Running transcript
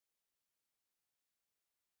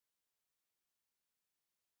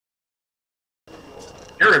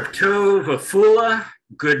Erev Tov, Afula.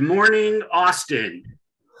 Good morning, Austin.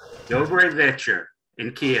 Dobre Večer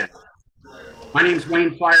in Kiev. My name is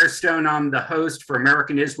Wayne Firestone. I'm the host for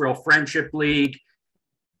American Israel Friendship League,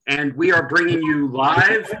 and we are bringing you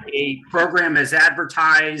live a program as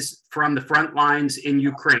advertised from the Frontlines in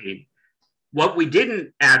Ukraine. What we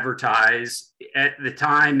didn't advertise at the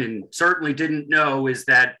time and certainly didn't know is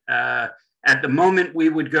that at the moment we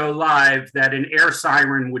would go live, that an air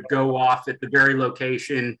siren would go off at the very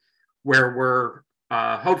location where we're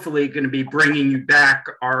hopefully going to be bringing you back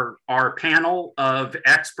our panel of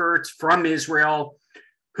experts from Israel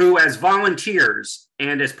who, as volunteers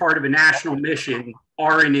and as part of a national mission,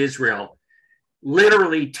 are in Israel.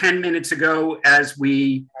 Literally 10 minutes ago, as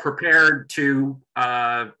we prepared to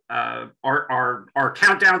our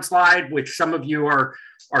countdown slide, which some of you are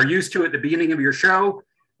used to at the beginning of your show,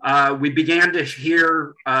 we began to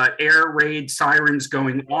hear air raid sirens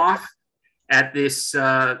going off at this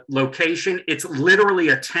location. It's literally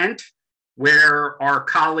a tent where our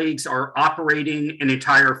colleagues are operating an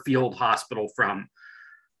entire field hospital from.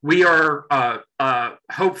 We are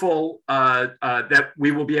hopeful that we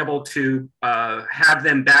will be able to have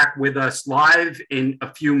them back with us live in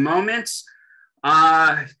a few moments.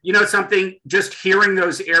 You know something, just hearing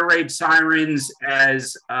those air raid sirens,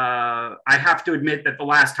 as I have to admit that the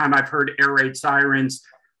last time I've heard air raid sirens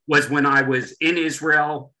was when I was in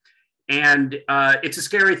Israel, and it's a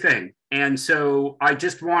scary thing. And so I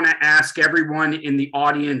just want to ask everyone in the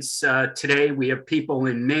audience today, we have people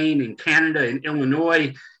in Maine, in Canada, in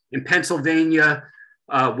Illinois, in Pennsylvania,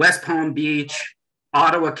 West Palm Beach,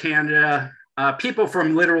 Ottawa, Canada, people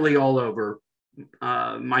from literally all over.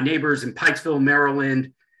 My neighbors in Pikesville,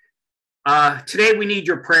 Maryland. Today we need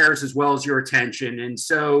your prayers as well as your attention. And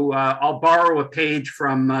so I'll borrow a page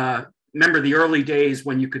from, remember the early days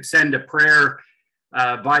when you could send a prayer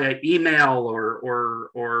via email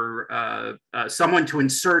or someone to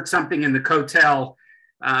insert something in the Kotel.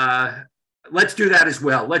 Let's do that as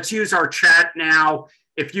well. Let's use our chat now.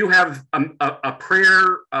 If you have a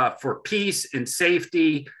prayer for peace and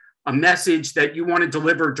safety, a message that you want to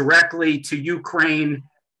deliver directly to Ukraine,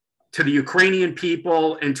 to the Ukrainian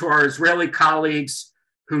people, and to our Israeli colleagues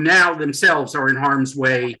who now themselves are in harm's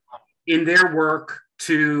way in their work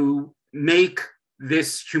to make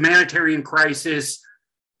this humanitarian crisis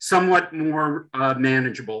somewhat more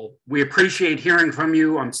manageable. We appreciate hearing from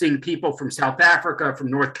you. I'm seeing people from South Africa,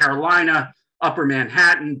 from North Carolina, Upper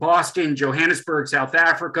Manhattan, Boston, Johannesburg, South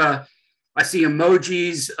Africa. I see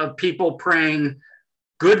emojis of people praying.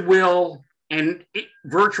 Goodwill and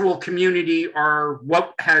virtual community are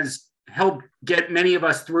what has helped get many of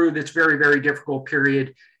us through this very, very difficult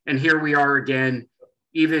period. And here we are again,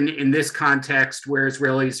 even in this context where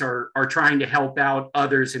Israelis are trying to help out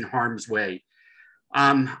others in harm's way.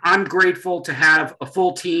 I'm grateful to have a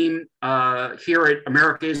full team here at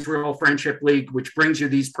America Israel Friendship League, which brings you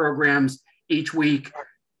these programs each week.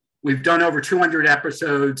 We've done over 200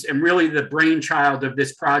 episodes, and really the brainchild of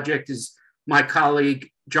this project is my colleague,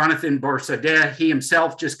 Jonathan Borsadeh. He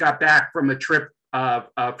himself just got back from a trip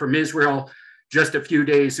from Israel just a few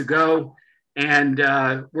days ago. And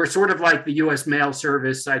we're sort of like the US mail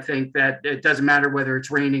service. I think that it doesn't matter whether it's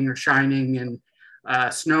raining or shining and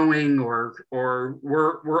snowing or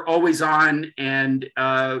we're always on. And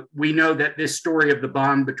we know that this story of the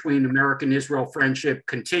bond between American Israel friendship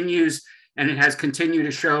continues, and it has continued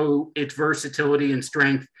to show its versatility and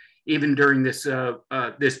strength even during this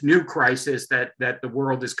this new crisis that the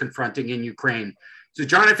world is confronting in Ukraine. So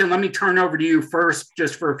Jonathan, let me turn over to you first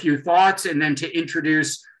just for a few thoughts, and then to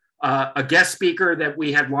introduce a guest speaker that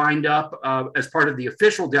we had lined up as part of the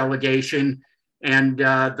official delegation, and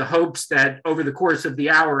the hopes that over the course of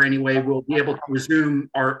the hour anyway, we'll be able to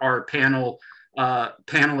resume our panel.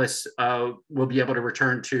 Panelists will be able to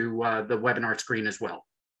return to the webinar screen as well.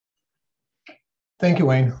 Thank you,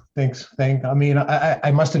 Wayne. Thanks. I mean,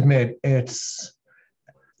 I must admit, it's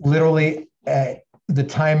literally the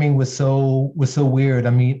timing was so weird.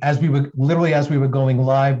 I mean, as we were going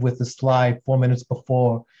live with the slide 4 minutes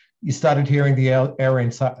before, you started hearing the air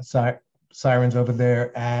raid sirens over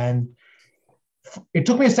there, and it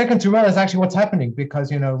took me a second to realize actually what's happening,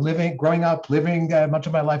 because growing up, living much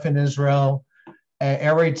of my life in Israel.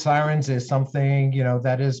 Air raid sirens is something,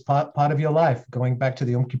 that is part of your life, going back to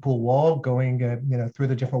the Yom Kippur War, going, through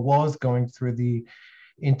the different wars, going through the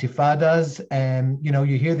intifadas, and,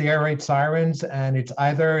 you hear the air raid sirens, and it's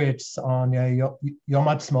on Yom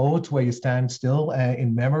Ha'atzmaut, where you stand still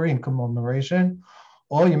in memory and commemoration,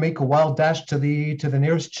 or you make a wild dash to the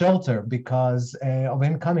nearest shelter because of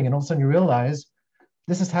incoming, and all of a sudden you realize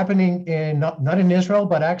this is happening not in Israel,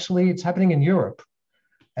 but actually it's happening in Europe.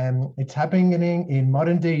 It's happening in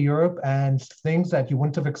modern day Europe, and things that you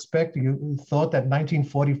wouldn't have expected. You thought that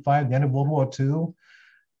 1945, the end of World War II,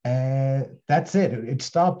 that's it. It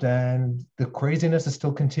stopped, and the craziness is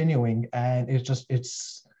still continuing. And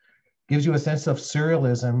it's gives you a sense of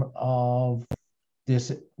surrealism of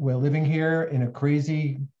this. We're living here in a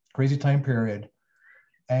crazy, crazy time period.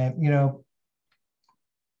 And,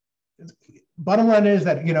 bottom line is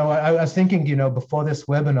that, I was thinking, before this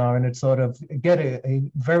webinar, and it's sort of get a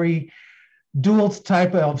very dual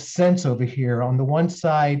type of sense over here. On the one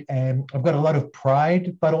side, I've got a lot of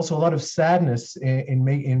pride, but also a lot of sadness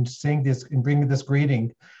in saying this, in bringing this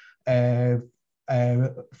greeting for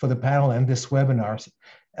the panel and this webinar.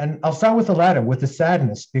 And I'll start with the latter, with the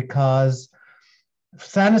sadness, because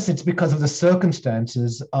sadness, it's because of the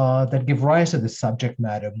circumstances that give rise to this subject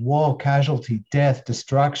matter: war, casualty, death,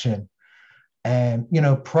 destruction. And,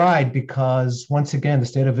 pride, because once again, the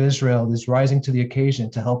state of Israel is rising to the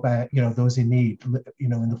occasion to help, those in need,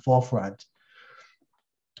 in the forefront.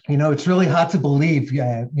 It's really hard to believe,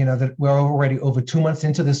 that we're already over 2 months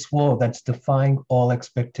into this war that's defying all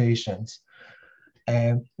expectations.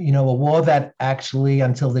 And, a war that actually,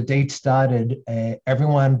 until the date started,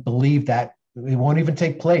 everyone believed that it won't even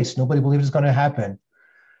take place. Nobody believed it's going to happen.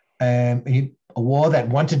 A war that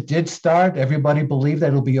once it did start, everybody believed that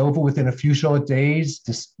it'll be over within a few short days,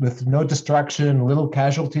 just with no destruction, little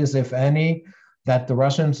casualties, if any, that the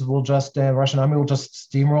Russian army will just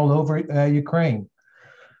steamroll over Ukraine.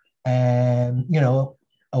 And,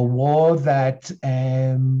 a war that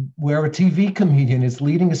where a TV comedian is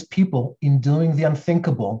leading his people in doing the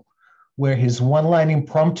unthinkable, where his one-line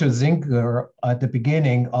impromptu zinger at the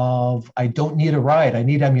beginning of, "I don't need a ride, I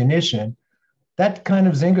need ammunition," that kind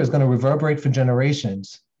of zinger is going to reverberate for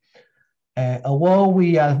generations. While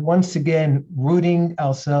we are once again rooting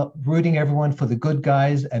everyone for the good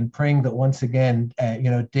guys and praying that once again,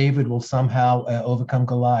 David will somehow overcome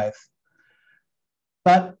Goliath.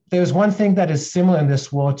 But there's one thing that is similar in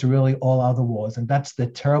this war to really all other wars, and that's the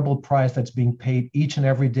terrible price that's being paid each and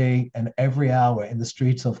every day and every hour in the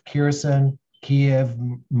streets of Kherson, Kiev,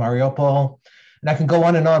 Mariupol. And I can go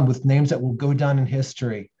on and on with names that will go down in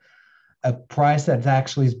history. A price that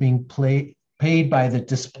actually is being paid by the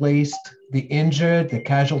displaced, the injured, the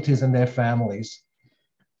casualties, and their families.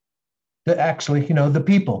 The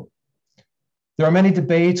people. There are many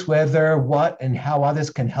debates whether, what, and how others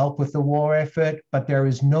can help with the war effort, but there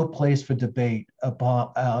is no place for debate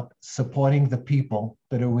about supporting the people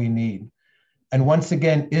that we need. And once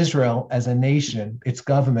again, Israel as a nation, its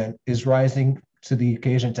government, is rising to the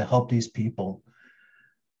occasion to help these people.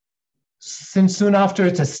 Since soon after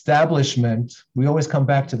its establishment, we always come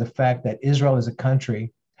back to the fact that Israel as a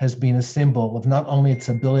country has been a symbol of not only its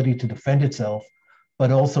ability to defend itself,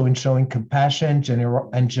 but also in showing compassion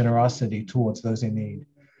and generosity towards those in need.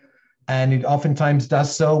 And it oftentimes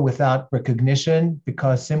does so without recognition,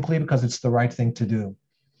 simply because it's the right thing to do.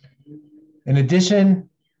 In addition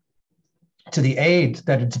to the aid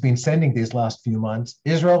that it's been sending these last few months,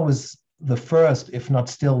 Israel was the first, if not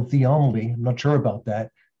still the only, I'm not sure about that,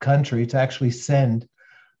 country to actually send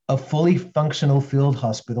a fully functional field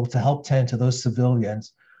hospital to help tend to those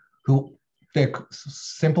civilians who their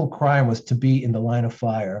simple crime was to be in the line of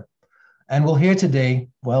fire. And we'll hear today,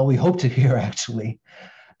 well, we hope to hear actually,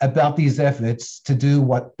 about these efforts to do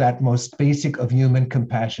what that most basic of human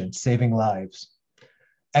compassion, saving lives.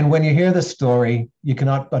 And when you hear the story, you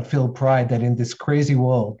cannot but feel pride that in this crazy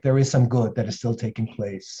world, there is some good that is still taking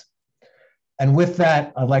place. And with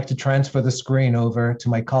that, I'd like to transfer the screen over to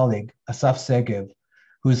my colleague, Asaf Segev,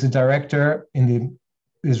 who is the director in the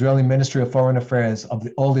Israeli Ministry of Foreign Affairs of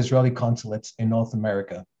all Israeli consulates in North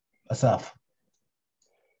America. Asaf.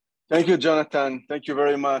 Thank you, Jonathan. Thank you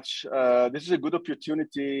very much. This is a good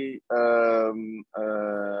opportunity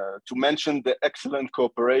to mention the excellent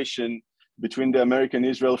cooperation between the American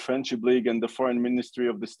Israel Friendship League and the Foreign Ministry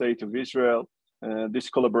of the State of Israel. This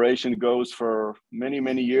collaboration goes for many,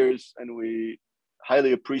 many years, and we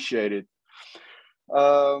highly appreciate it.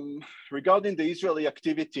 Regarding the Israeli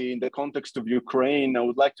activity in the context of Ukraine, I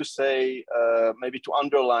would like to say, maybe to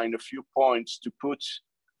underline a few points to put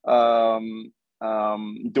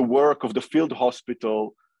the work of the field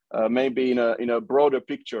hospital maybe in a broader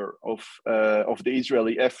picture of the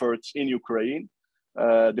Israeli efforts in Ukraine.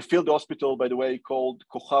 The field hospital, by the way, called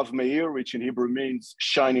Kokhav Meir, which in Hebrew means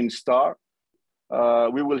Shining Star.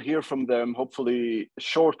 We will hear from them hopefully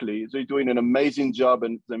shortly. They're doing an amazing job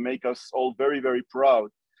and they make us all very, very proud.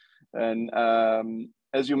 And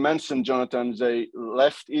as you mentioned, Jonathan, they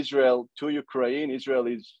left Israel to Ukraine. Israel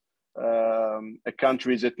is a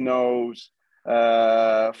country that knows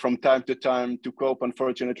from time to time to cope,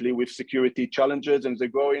 unfortunately, with security challenges, and they're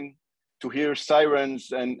going to hear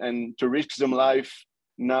sirens and to risk their life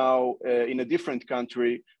now in a different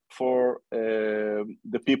country for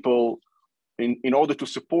the people, in order to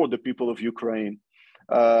support the people of Ukraine.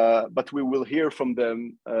 But we will hear from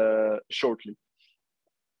them shortly.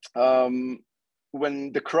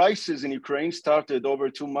 When the crisis in Ukraine started over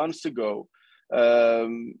 2 months ago,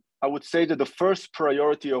 I would say that the first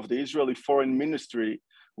priority of the Israeli Foreign Ministry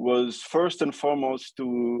was first and foremost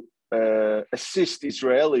to assist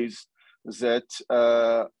Israelis that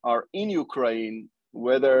are in Ukraine,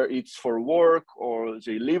 whether it's for work or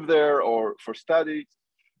they live there or for studies,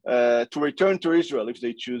 to return to Israel if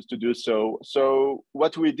they choose to do so. So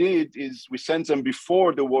what we did is we sent them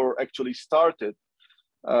before the war actually started.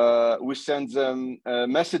 We sent them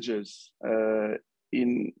messages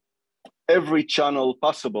in every channel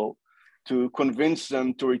possible to convince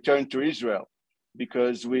them to return to Israel,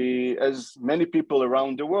 because we, as many people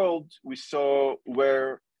around the world, we saw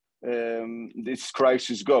where this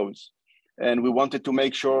crisis goes. And we wanted to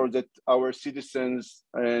make sure that our citizens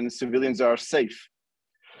and civilians are safe.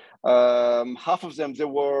 Half of them,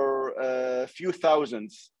 there were a few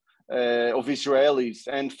thousands of Israelis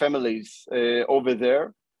and families over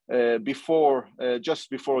there before, just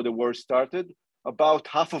before the war started. About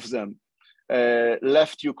half of them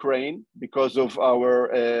left Ukraine because of our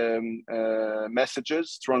messages,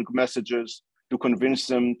 strong messages to convince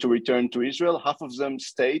them to return to Israel. Half of them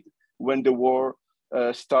stayed when the war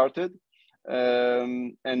started.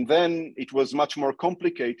 And then it was much more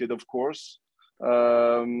complicated, of course,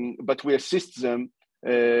 but we assist them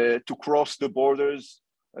to cross the borders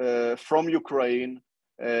from Ukraine,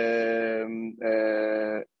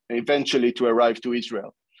 eventually to arrive to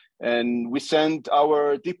Israel. And we send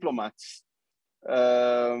our diplomats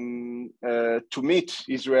to meet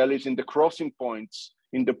Israelis in the crossing points,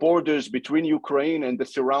 in the borders between Ukraine and the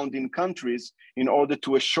surrounding countries, in order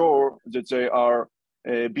to assure that they are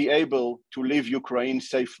be able to leave Ukraine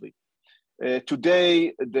safely. Today,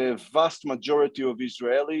 the vast majority of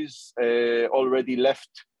Israelis already left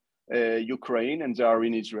Ukraine and they are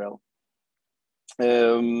in Israel.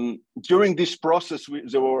 During this process,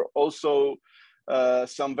 there were also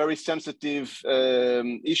some very sensitive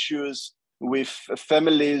issues with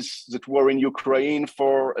families that were in Ukraine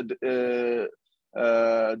for the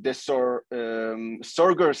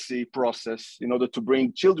surrogacy process in order to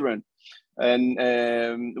bring children.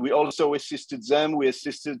 And we also assisted them. We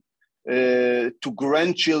assisted to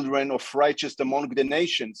grandchildren of righteous among the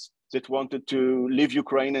nations that wanted to leave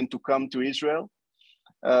Ukraine and to come to Israel.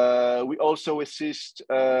 We also assist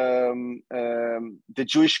the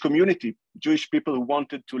Jewish community, Jewish people who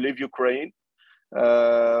wanted to leave Ukraine.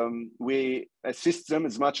 We assist them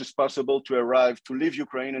as much as possible to leave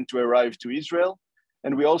Ukraine and to arrive to Israel.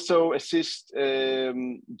 And we also assist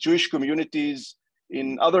Jewish communities in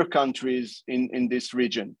other countries in this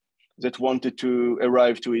region that wanted to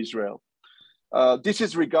arrive to Israel. This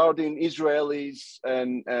is regarding Israelis and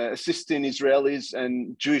assisting Israelis and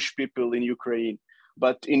Jewish people in Ukraine.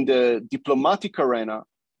 But in the diplomatic arena,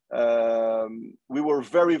 we were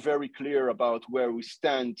very, very clear about where we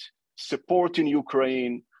stand, supporting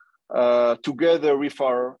Ukraine together with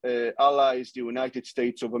our allies, the United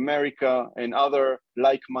States of America and other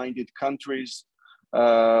like-minded countries.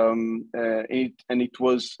 And it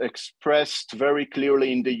was expressed very clearly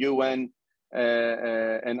in the UN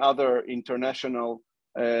and other international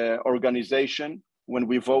organization when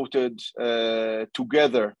we voted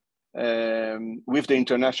together with the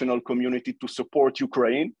international community to support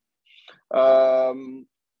Ukraine.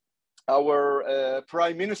 Our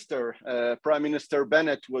Prime Minister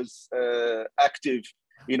Bennett, was active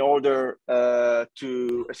in order to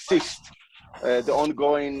assist the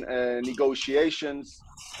ongoing negotiations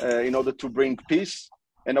in order to bring peace.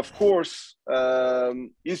 And of course,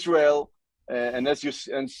 Israel, and as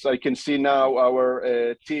I can see now, our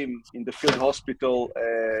team in the field hospital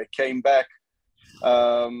came back.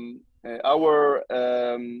 Our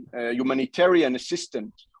humanitarian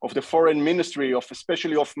assistant of the Foreign Ministry,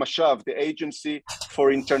 especially of Mashav, the Agency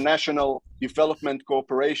for International Development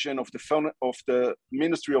Cooperation of the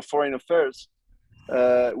Ministry of Foreign Affairs,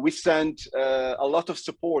 we sent a lot of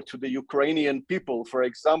support to the Ukrainian people. For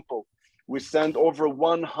example, we sent over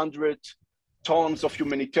 100 tons of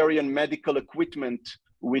humanitarian medical equipment,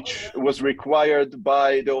 which was required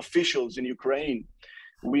by the officials in Ukraine.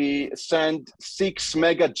 We sent 6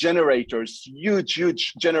 mega generators,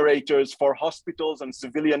 huge generators for hospitals and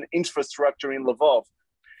civilian infrastructure in Lvov.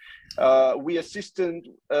 We assisted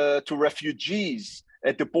to refugees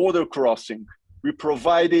at the border crossing. We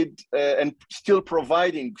provided and still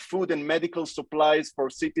providing food and medical supplies for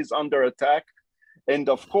cities under attack. And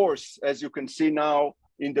of course, as you can see now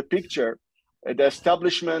in the picture, the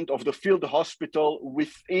establishment of the field hospital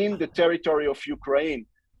within the territory of Ukraine.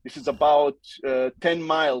 This is about 10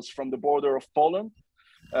 miles from the border of Poland.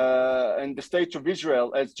 And the state of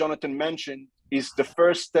Israel, as Jonathan mentioned, is the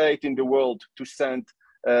first state in the world to send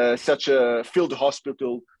such a field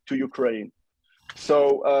hospital to Ukraine. So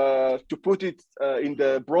to put it in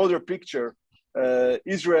the broader picture,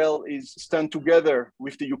 Israel is stand together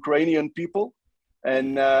with the Ukrainian people.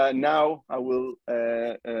 And now I will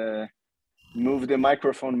move the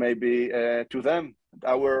microphone maybe to them,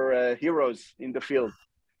 our heroes in the field.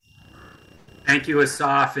 Thank you,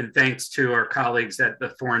 Asaf, and thanks to our colleagues at the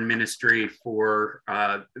Foreign Ministry for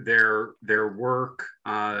their work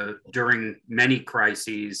during many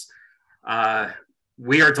crises.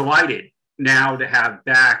 We are delighted now to have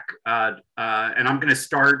back, and I'm going to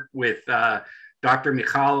start with Dr.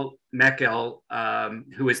 Michal Mekel,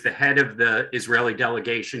 who is the head of the Israeli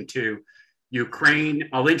delegation to Ukraine.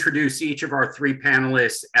 I'll introduce each of our three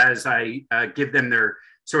panelists as I give them their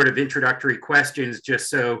sort of introductory questions, just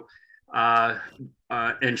so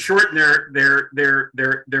and shorten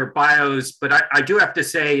their bios. But I do have to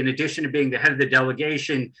say, in addition to being the head of the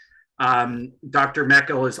delegation, Dr.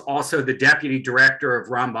 Mekel is also the deputy director of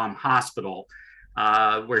Rambam Hospital,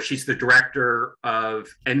 where she's the director of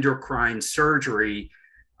endocrine surgery,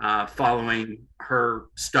 following her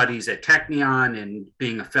studies at Technion and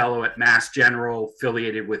being a fellow at Mass General,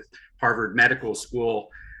 affiliated with Harvard Medical School.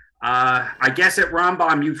 I guess at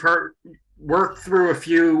Rambam, you've worked through a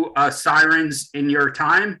few sirens in your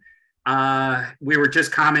time. We were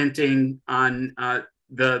just commenting on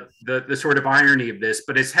the sort of irony of this,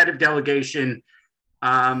 but as head of delegation,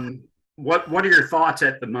 what are your thoughts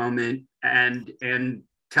at the moment, and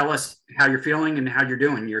tell us how you're feeling and how you're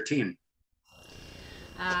doing, your team.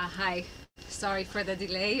 Hi, sorry for the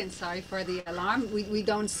delay and sorry for the alarm. We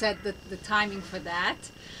don't set the timing for that.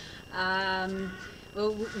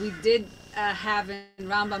 Well, we did have in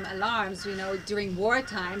Rambam alarms, during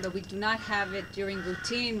wartime, but we do not have it during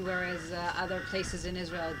routine, whereas other places in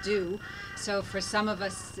Israel do. So for some of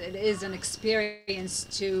us, it is an experience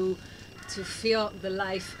to feel the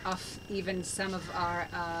life of even some of our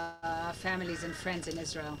families and friends in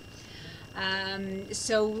Israel.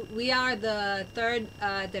 So we are the third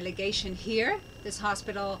delegation here. This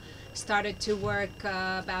hospital started to work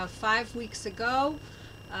about 5 weeks ago.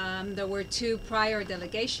 There were 2 prior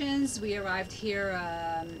delegations. We arrived here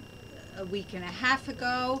a week and a half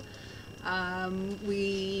ago.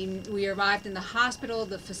 We arrived in the hospital.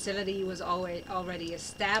 The facility was already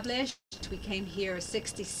established. We came here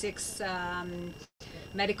 66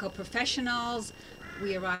 medical professionals.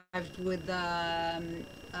 We arrived with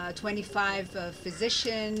 25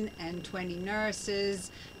 physicians and 20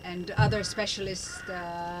 nurses and other specialists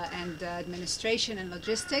and administration and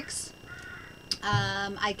logistics.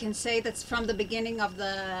 I can say that from the beginning of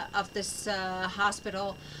this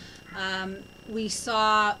hospital, we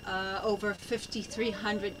saw over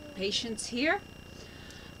 5,300 patients here,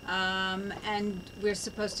 and we're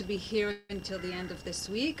supposed to be here until the end of this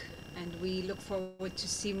week, and we look forward to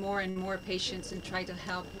see more and more patients and try to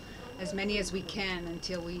help as many as we can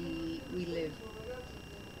until we live.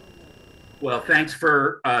 Well, thanks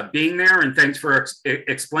for being there, and thanks for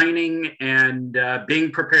explaining and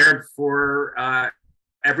being prepared for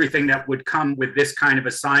everything that would come with this kind of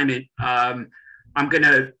assignment. I'm going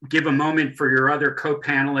to give a moment for your other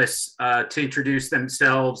co-panelists to introduce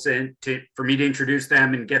themselves and for me to introduce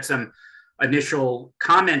them and get some initial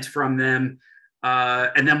comments from them.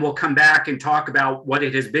 And then we'll come back and talk about what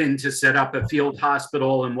it has been to set up a field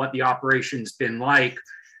hospital and what the operation's been like.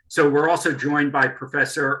 So we're also joined by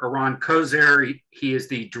Professor Eran Kozer. He is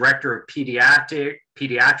the Director of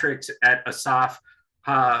Pediatrics at Asaf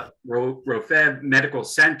Rofeh Medical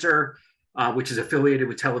Center, which is affiliated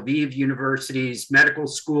with Tel Aviv University's medical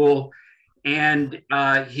school. And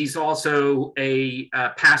he's also a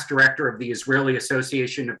past director of the Israeli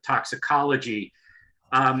Association of Toxicology.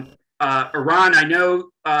 Eran, I know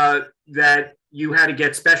that you had to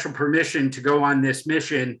get special permission to go on this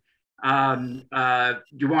mission.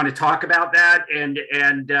 You want to talk about that and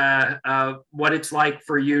what it's like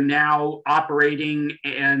for you now operating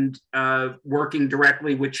and working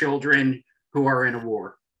directly with children who are in a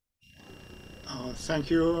war? Thank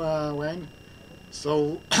you, Wayne.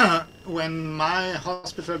 So when my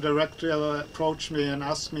hospital director approached me and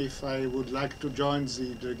asked me if I would like to join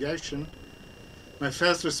the delegation, my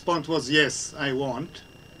first response was yes, I want,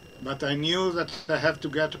 but I knew that I have to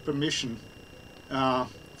get permission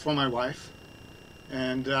from my wife,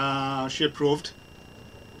 and she approved.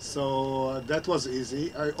 So that was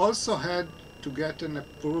easy. I also had to get an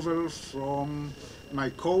approval from my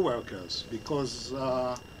co-workers because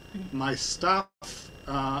my staff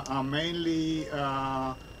are mainly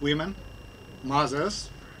women, mothers,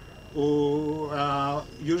 who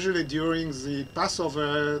usually during the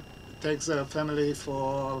Passover takes their family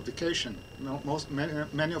for vacation.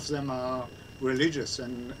 Many of them are religious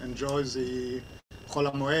and enjoy the Chol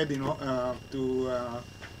HaMoed, to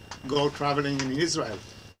go traveling in Israel.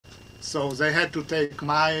 So they had to take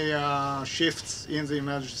my shifts in the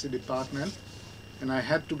emergency department, and I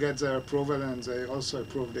had to get their approval, and they also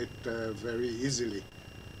approved it very easily.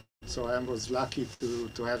 So I was lucky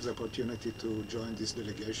to have the opportunity to join this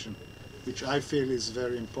delegation, which I feel is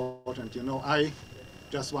very important.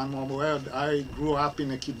 Just one more word, I grew up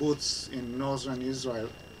in a kibbutz in northern Israel,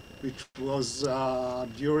 which was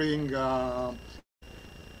during the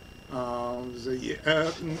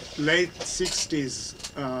late 60s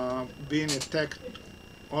being attacked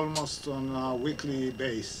almost on a weekly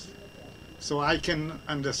basis. So I can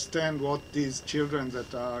understand what these children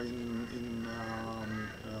that are in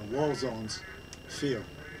war zones feel.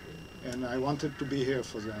 And I wanted to be here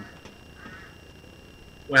for them.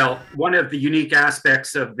 Well, one of the unique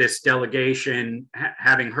aspects of this delegation,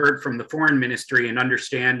 having heard from the foreign ministry and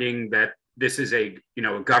understanding that this is a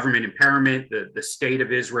government empowerment, the state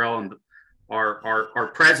of Israel and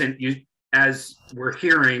are present. As we're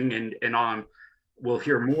hearing, and we'll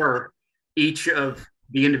hear more. Each of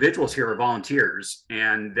the individuals here are volunteers,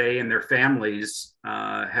 and they and their families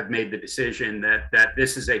have made the decision that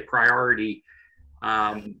this is a priority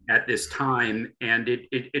at this time, and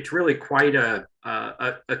it's really quite a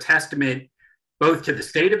testament both to the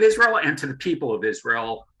state of Israel and to the people of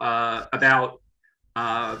Israel about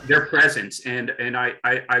their presence. And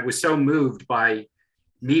I was so moved by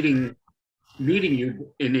meeting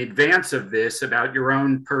you in advance of this about your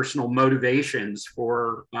own personal motivations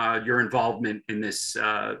for your involvement in this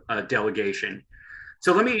delegation.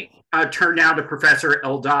 So let me turn now to Professor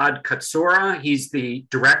Eldad Katsura. He's the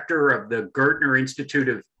director of the Gertner Institute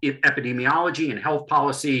of Epidemiology and Health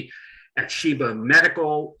Policy at Sheba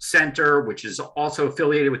Medical Center, which is also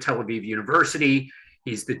affiliated with Tel Aviv University.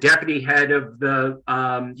 He's the deputy head of the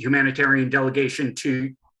humanitarian delegation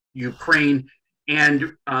to Ukraine.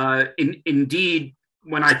 And indeed,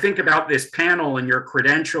 when I think about this panel and your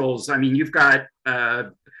credentials, I mean, you've got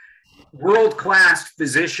world-class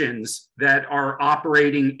physicians that are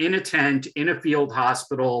operating in a tent in a field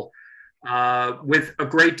hospital with a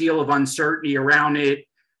great deal of uncertainty around it.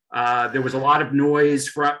 There was a lot of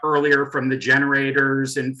noise earlier from the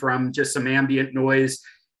generators and from just some ambient noise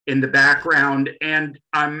in the background. And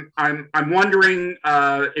I'm wondering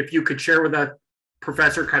if you could share with us,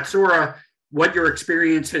 Professor Katsura, what your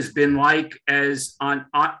experience has been like as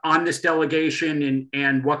on this delegation,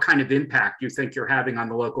 and what kind of impact you think you're having on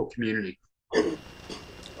the local community.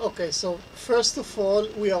 Okay, so first of all,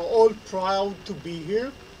 we are all proud to be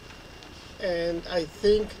here, and I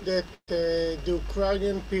think that the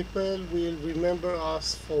Ukrainian people will remember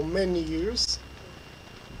us for many years,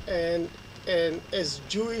 and as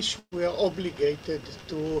Jewish, we are obligated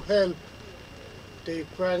to help the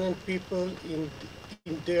Ukrainian people in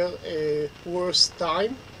their worst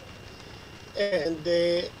time. And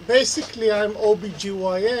basically I'm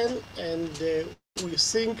OBGYN, and we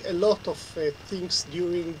think a lot of things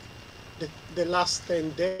during the last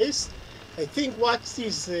 10 days. I think what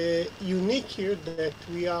is unique here that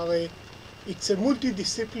we are it's a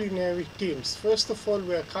multidisciplinary teams. First of all,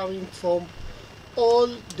 we are coming from all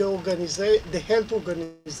the health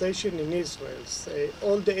organization in Israel,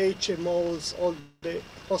 all the HMOs, all the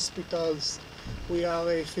hospitals. We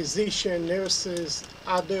are physicians, nurses,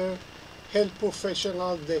 other health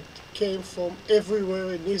professionals that came from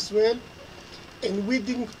everywhere in Israel. And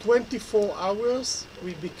within 24 hours,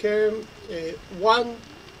 we became one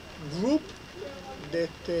group that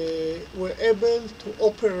were able to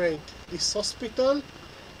operate this hospital.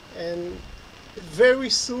 And very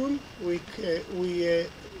soon, we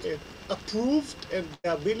approved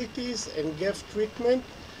the abilities and gave treatment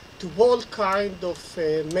to all kinds of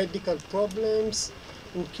medical problems,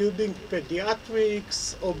 including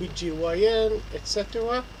pediatrics, OBGYN,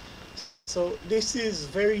 etc. So this is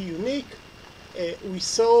very unique. We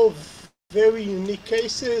saw very unique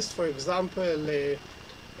cases. For example,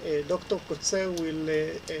 Dr. Kotzer will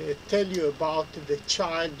tell you about the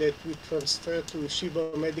child that we transferred to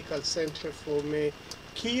Sheba Medical Center from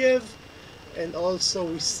Kiev, and also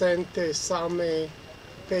we sent some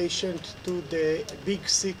patient to the big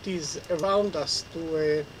cities around us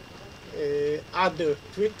to other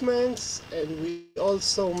treatments, and we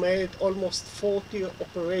also made almost 40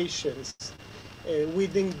 operations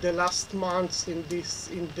within the last months in this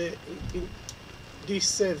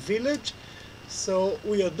village. So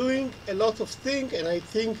we are doing a lot of things, and I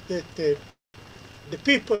think that the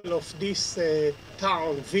people of this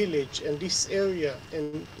town, village, and this area,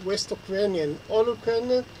 and West Ukraine and all Ukraine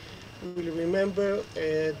will remember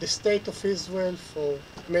the state of Israel for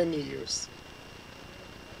many years.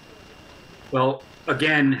 Well,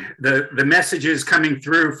 again, the messages coming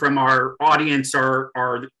through from our audience are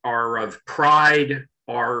of pride,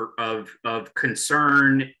 are of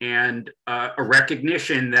concern, and a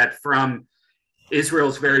recognition that from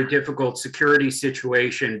Israel's very difficult security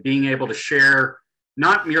situation, being able to share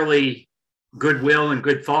not merely goodwill and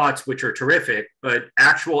good thoughts, which are terrific, but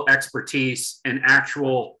actual expertise and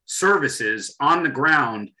actual services on the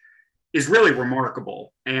ground is really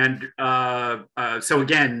remarkable. And so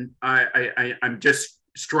again, I'm just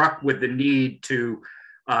struck with the need to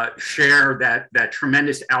share that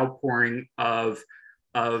tremendous outpouring of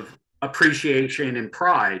appreciation and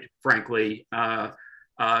pride, frankly,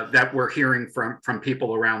 that we're hearing from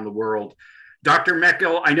people around the world. Dr.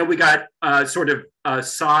 Meckel, I know we got sort of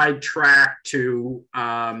sidetracked to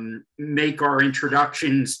make our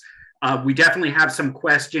introductions. We definitely have some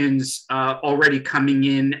questions already coming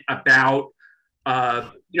in about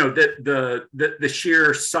the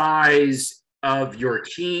sheer size of your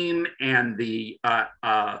team and the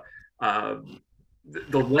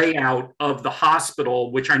layout of the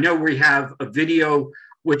hospital, which I know we have a video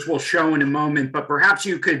which we'll show in a moment, but perhaps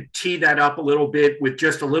you could tee that up a little bit with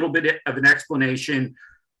just a little bit of an explanation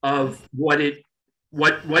of and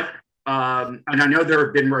I know there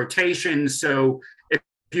have been rotations, so if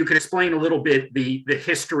you could explain a little bit the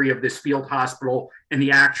history of this field hospital and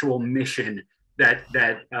the actual mission that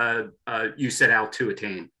you set out to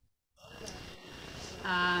attain.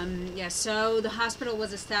 Yeah, so the hospital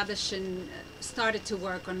was established and started to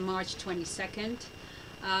work on March 22nd.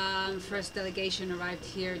 First delegation arrived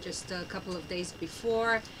here just a couple of days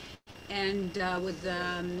before, and with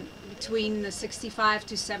between 65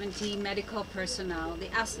 to 70 medical personnel.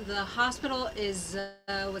 The hospital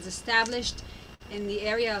was established in the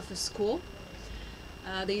area of a school.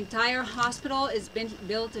 The entire hospital is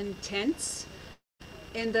built in tents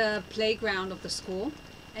in the playground of the school,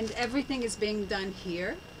 and everything is being done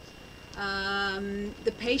here.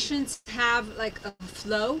 The patients have like a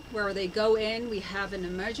flow where they go in. We have an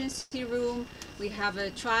emergency room, we have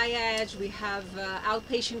a triage, we have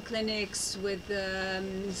outpatient clinics with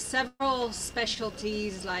several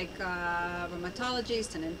specialties like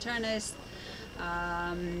rheumatologists and internists,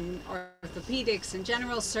 orthopedics and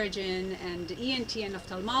general surgeon, and ENT and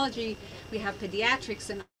ophthalmology. We have pediatrics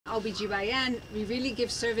and OBGYN. We really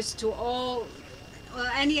give service to all,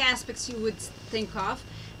 any aspects you would think of.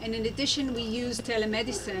 And in addition, we use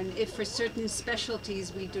telemedicine if for certain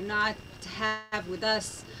specialties we do not have with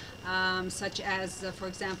us, such as, for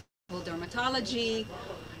example, dermatology.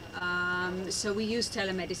 So we use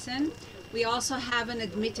telemedicine. We also have an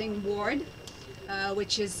admitting ward,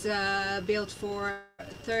 which is built for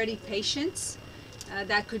 30 patients.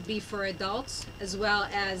 That could be for adults as well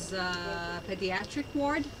as pediatric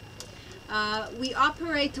ward. We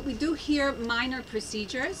do here minor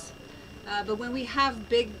procedures. But when we have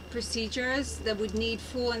big procedures that would need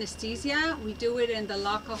full anesthesia, we do it in the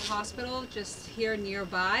local hospital just here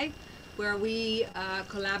nearby, where we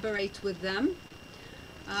collaborate with them.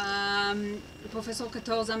 Professor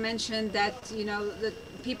Katorza mentioned that that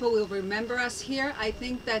people will remember us here. I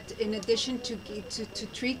think that in addition to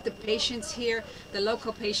treat the patients here, the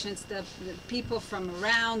local patients, the people from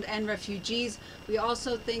around and refugees, we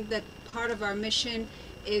also think that part of our mission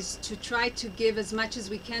is to try to give as much as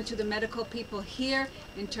we can to the medical people here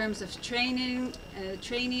in terms of training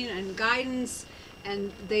and guidance,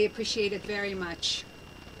 and they appreciate it very much.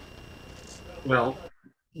 Well,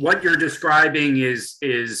 what you're describing is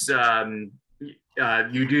you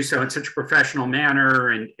do so in such a professional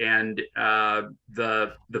manner, and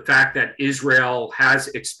the fact that Israel has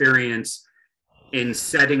experience in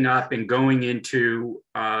setting up and going into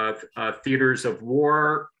theaters of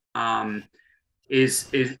war is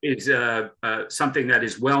something that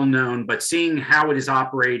is well known, but seeing how it is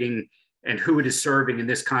operating and who it is serving in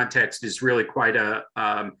this context is really quite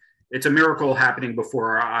it's a miracle happening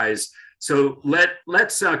before our eyes. So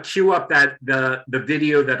let's cue up the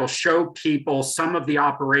video that'll show people some of the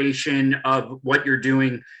operation of what you're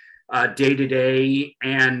doing day to day,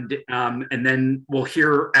 and then we'll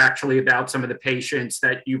hear actually about some of the patients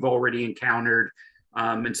that you've already encountered.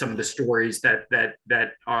 And some of the stories that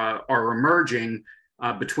are emerging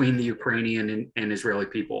between the Ukrainian and Israeli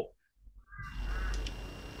people.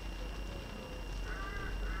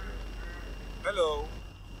 Hello,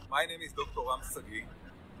 my name is Dr. Ram Sagi.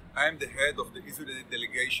 I am the head of the Israeli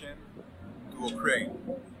delegation to Ukraine.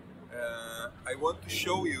 I want to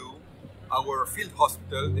show you our field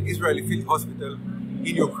hospital, the Israeli field hospital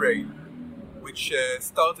in Ukraine, which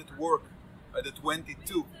started work at the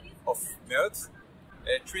 22nd of March,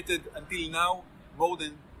 treated until now more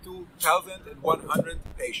than 2,100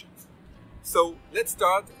 patients. So let's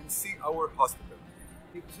start and see our hospital.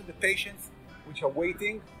 These are the patients which are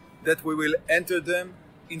waiting that we will enter them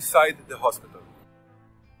inside the hospital.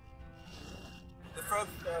 The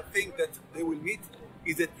first thing that they will meet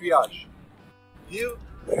is a triage. Here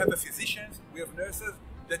we have physicians, we have nurses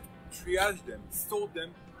that triage them, sort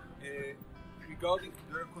them regarding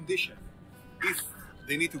their condition. If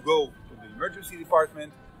they need to go to the emergency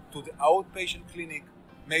department, to the outpatient clinic,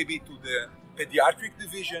 maybe to the pediatric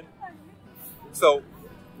division. So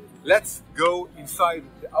let's go inside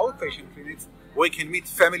the outpatient clinics where we can meet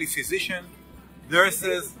family physicians,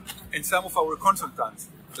 nurses, and some of our consultants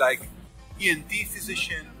like ENT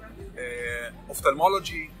physician,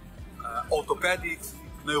 ophthalmology, orthopedics,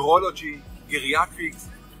 neurology, geriatrics,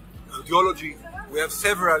 radiology. We have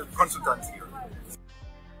several consultants here.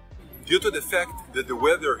 Due to the fact that the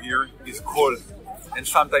weather here is cold and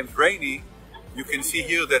sometimes rainy, you can see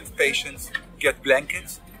here that patients get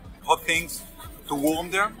blankets, hot things to warm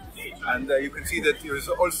them, and you can see that there is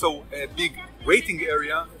also a big waiting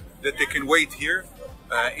area that they can wait here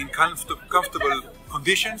in comfortable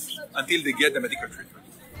conditions until they get the medical treatment.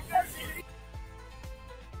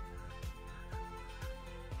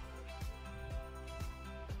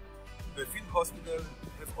 The field hospital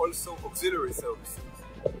has also auxiliary services.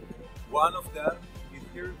 One of them is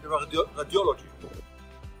here, the radiology.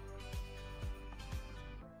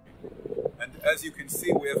 And as you can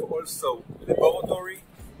see, we have also laboratory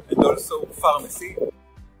and also pharmacy.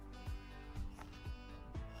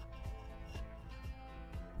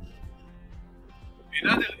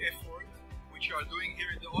 Another effort which you are doing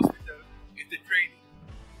here in the hospital is the training.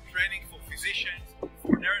 Training for physicians,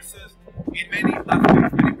 for nurses, in many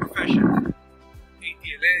aspects, many professions.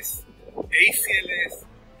 ATLS, ACLS,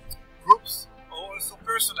 groups, or also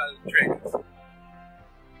personal trainings.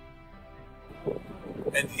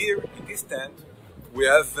 And here in this tent, we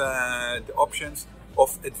have the options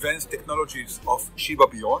of advanced technologies of Shiba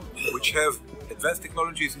Beyond, which have advanced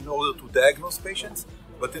technologies in order to diagnose patients,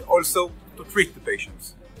 but then also to treat the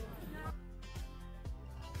patients.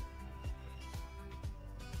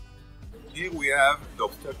 Here we have the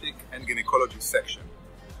obstetric and gynecology section.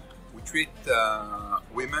 We treat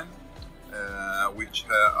women which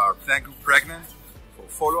are pregnant for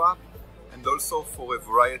follow-up and also for a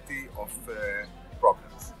variety of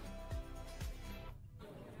problems.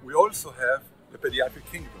 We also have the pediatric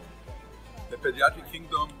kingdom. The pediatric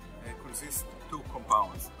kingdom consists of two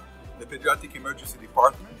compounds, the pediatric emergency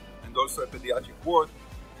department and also a pediatric ward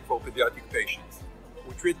for pediatric patients.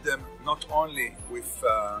 We treat them not only with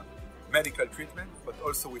medical treatment, but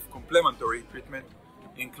also with complementary treatment,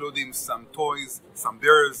 including some toys, some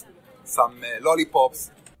beers, some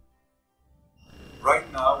lollipops. Right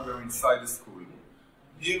now we're inside the school.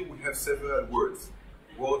 Here we have several wards.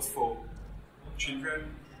 Wards for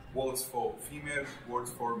children, wards for females,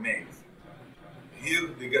 wards for males. Here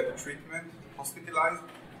they get the treatment, hospitalized,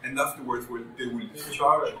 and afterwards they will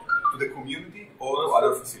discharge to the community or to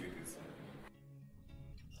other facilities.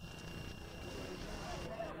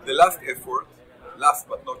 The last effort, last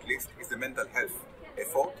but not least, is the mental health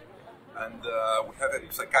effort. And we have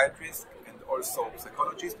a psychiatrist and also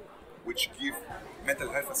psychologist which give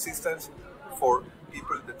mental health assistance for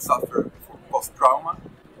people that suffer from post-trauma.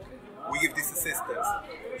 We give this assistance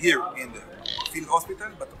here in the field hospital,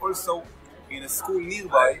 but also in a school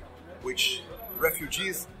nearby, which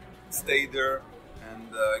refugees stay there and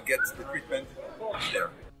get the treatment there.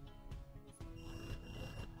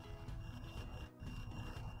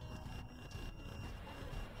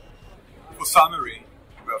 For summary,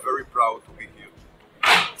 we are very proud to be here,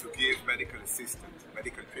 to give medical assistance,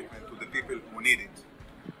 medical treatment to the people who need it.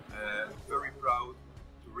 Very proud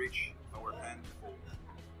to reach our hand for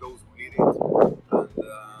those who need it, and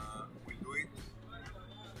we do it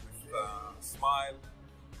with a smile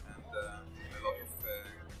and a lot of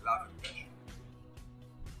love and passion.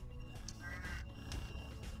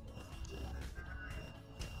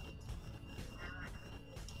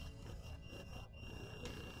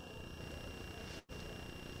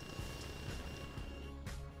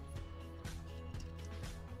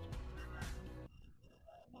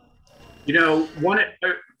 You know,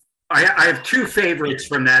 I have two favorites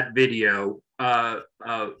from that video.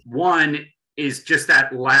 One is just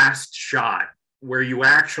that last shot where you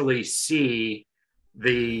actually see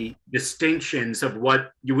the distinctions of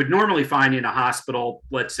what you would normally find in a hospital,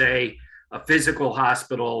 let's say a physical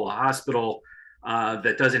hospital, a hospital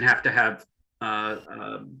that doesn't have to have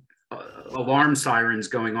alarm sirens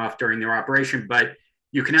going off during their operation, but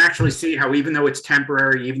you can actually see how even though it's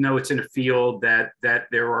temporary, even though it's in a field, that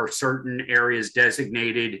there are certain areas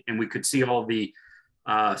designated, and we could see all the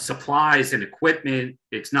supplies and equipment.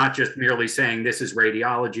 It's not just merely saying this is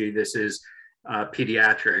radiology, this is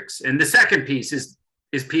pediatrics. And the second piece is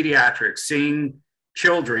pediatrics, seeing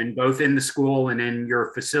children both in the school and in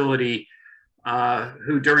your facility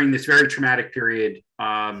who during this very traumatic period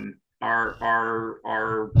are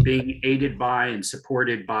being aided by and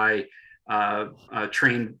supported by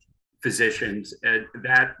trained physicians.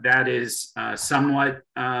 That is somewhat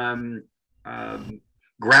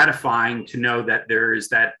gratifying to know that there is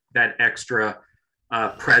that extra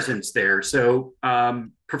presence there. So,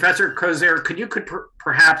 Professor Kozer, could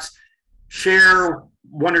perhaps share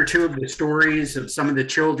one or two of the stories of some of the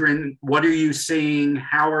children? What are you seeing?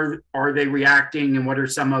 How are they reacting? And what are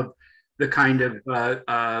some of the kind of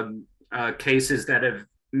cases that have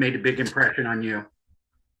made a big impression on you?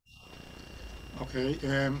 Okay,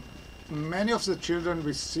 many of the children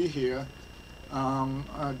we see here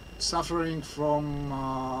are suffering from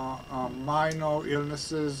minor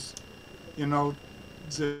illnesses, you know,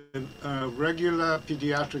 the regular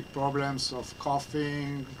pediatric problems of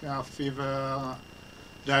coughing, fever,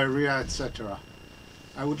 diarrhea, etc.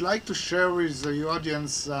 I would like to share with the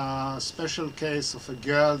audience a special case of a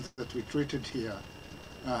girl that we treated here.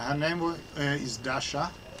 Her name is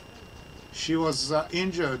Dasha. She was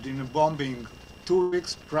injured in a bombing 2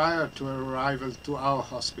 weeks prior to her arrival to our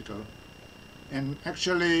hospital. And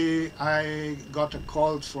actually, I got a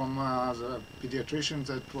call from the pediatrician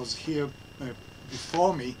that was here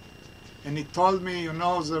before me, and he told me, you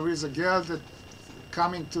know, there is a girl that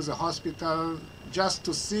coming to the hospital just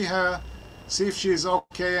to see her, see if she is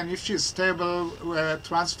okay, and if she is stable,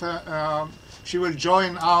 she will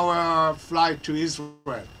join our flight to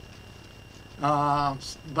Israel.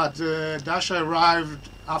 But Dasha arrived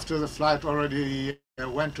after the flight already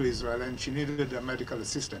went to Israel, and she needed a medical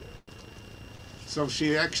assistant. So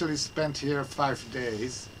she actually spent here 5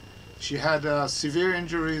 days. She had severe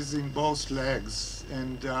injuries in both legs,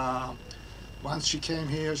 and once she came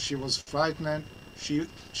here, she was frightened. She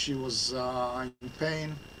was in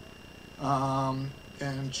pain,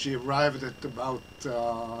 and she arrived at about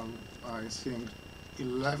I think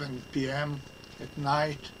 11 p.m. at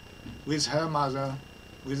night with her mother,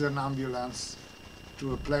 with an ambulance,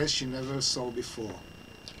 to a place she never saw before.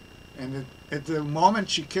 And at the moment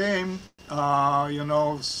she came, you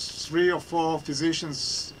know, 3 or 4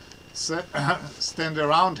 physicians stand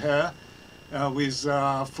around her with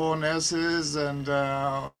 4 nurses, and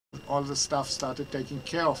all the staff started taking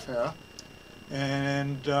care of her.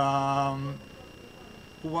 And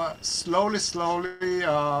slowly,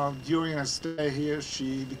 during her stay here,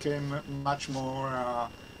 she became much more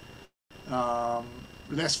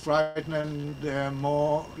less frightened,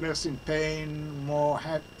 less in pain, more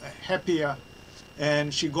happier,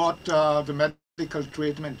 and she got the medical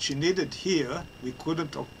treatment she needed here. We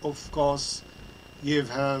couldn't, of course, give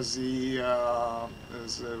her the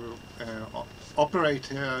operate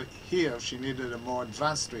her here. She needed a more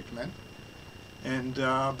advanced treatment, and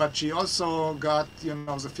but she also got, you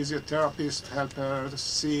know, the physiotherapist help her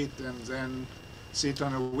sit, and then sit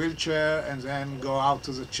on a wheelchair, and then go out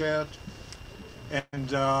to the church.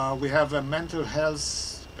 And we have a mental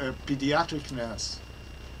health pediatric nurse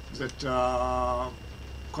that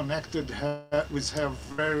connected her with her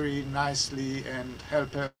very nicely and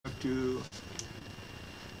helped her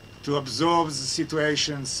to absorb the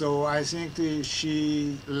situation. So I think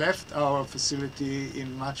she left our facility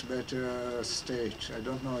in much better state. I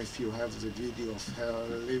don't know if you have the video of her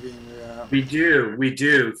living. We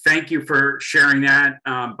do. Thank you for sharing that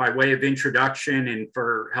by way of introduction and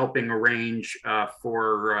for helping arrange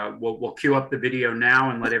for, we'll queue up the video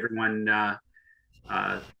now and let everyone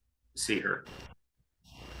see her.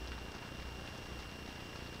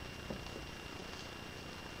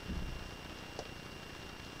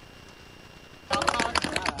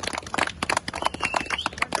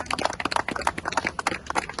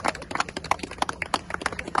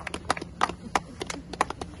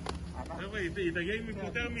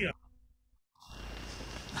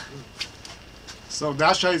 So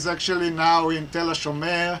Dasha is actually now in Tel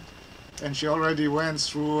HaShomer, and she already went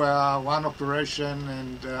through one operation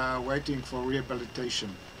and waiting for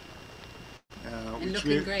rehabilitation. And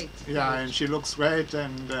looking great. Yeah, and she looks great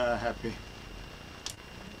and happy.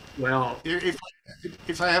 Well,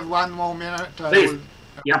 if I have one more minute, please. I will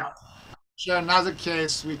Yeah. share another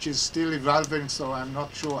case which is still evolving, so I'm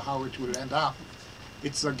not sure how it will end up.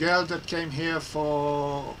 It's a girl that came here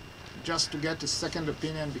for just to get a second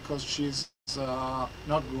opinion because she's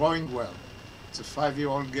not growing well. It's a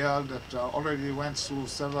 5-year-old girl that already went through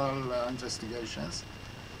several investigations.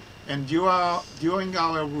 And during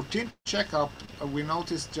our routine checkup, we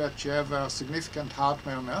noticed that she has a significant heart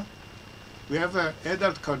murmur. We have an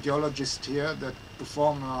adult cardiologist here that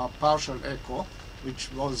performed a partial echo,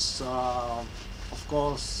 which was, of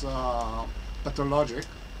course, pathologic.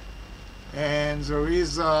 And there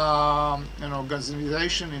is an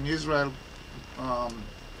organization in Israel,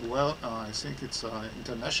 I think it's an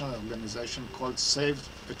international organization called Save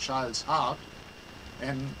the Child's Heart.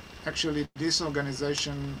 And actually, this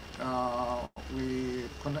organization, we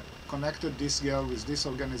connected this girl with this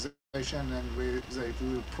organization, and they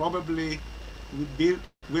will probably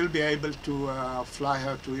will be able to fly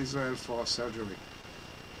her to Israel for surgery.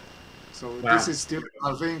 So wow. This is still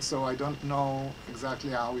evolving, so I don't know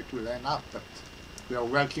exactly how it will end up, but we are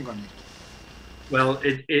working on it. Well,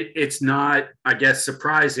 it's not, I guess,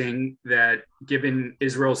 surprising that given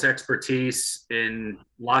Israel's expertise in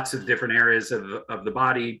lots of different areas of the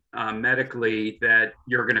body medically, that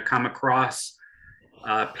you're going to come across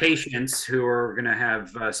patients who are going to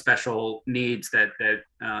have special needs that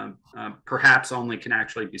perhaps only can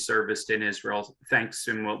actually be serviced in Israel. Thanks,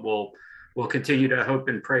 and we'll continue to hope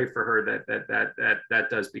and pray for her that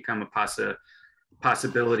does become a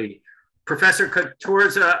possibility. Professor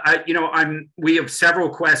Katorza, we have several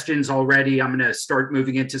questions already. I'm going to start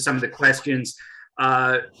moving into some of the questions,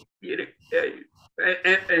 and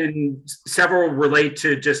several relate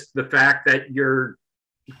to just the fact that you're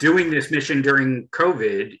doing this mission during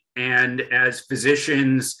COVID, and as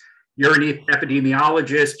physicians, you're an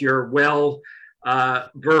epidemiologist, you're well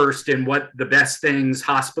versed in what the best things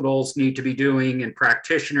hospitals need to be doing and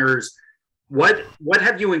practitioners. What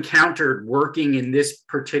have you encountered working in this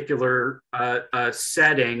particular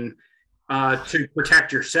setting to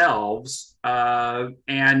protect yourselves?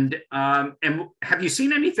 And have you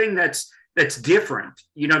seen anything that's different,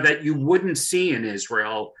 that you wouldn't see in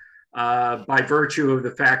Israel by virtue of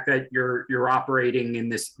the fact that you're operating in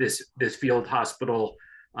this field hospital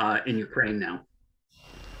in Ukraine now?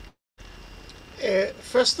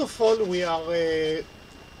 First of all, we are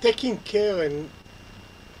taking care and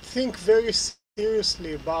think very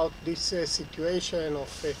seriously about this situation of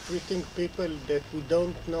treating people that we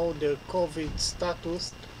don't know their COVID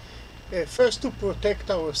status. First, to protect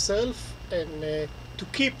ourselves and to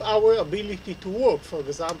keep our ability to work. For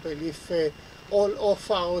example, if all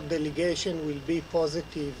of our delegation will be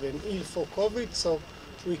positive and ill for COVID, so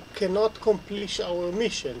we cannot complete our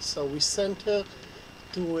mission. So we sent her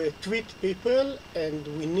to treat people, and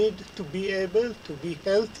we need to be able to be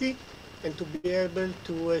healthy and to be able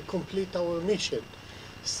to complete our mission.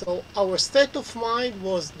 So our state of mind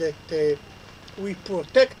was that we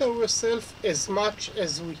protect ourselves as much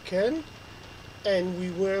as we can, and we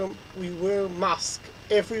wear masks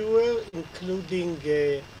everywhere, including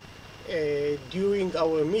during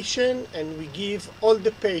our mission, and we give all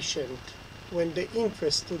the patients when they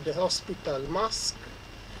interest to the hospital mask.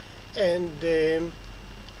 And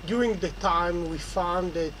during the time, we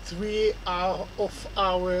found that 3 of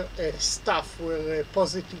our staff were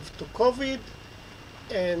positive to COVID,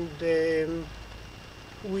 and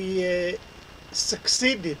we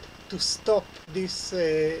succeeded to stop this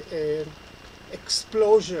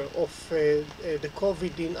explosion of the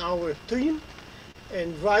COVID in our team.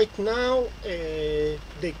 And right now,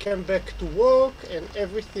 they came back to work and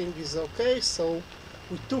everything is okay. So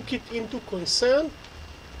we took it into concern,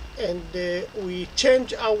 and we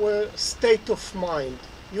change our state of mind.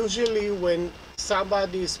 Usually when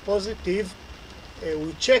somebody is positive,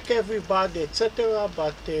 we check everybody, etc.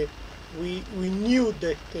 But we knew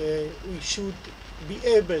that we should be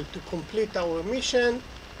able to complete our mission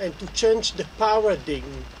and to change the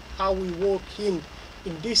paradigm, how we work in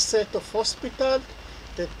this set of hospital,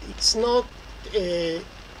 that it's not a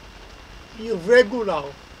regular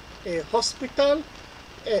hospital.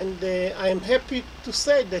 And I am happy to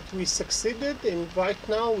say that we succeeded, and right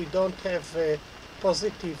now we don't have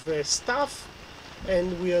positive staff,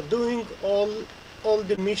 and we are doing all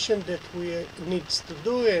the mission that we needs to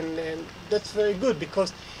do, and that's very good,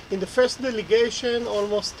 because in the first delegation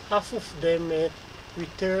almost half of them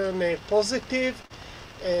returned positive,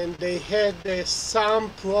 and they had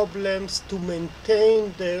some problems to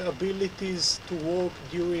maintain their abilities to work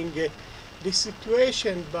during this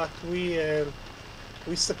situation, but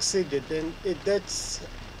we succeeded, and that's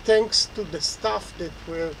thanks to the staff that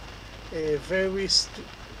were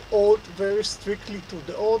very strictly to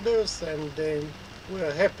the orders, and we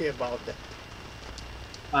are happy about that.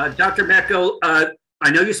 Dr. Meckel, I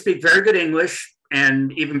know you speak very good English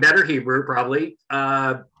and even better Hebrew, probably,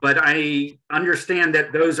 but I understand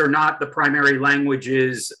that those are not the primary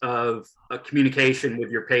languages of communication with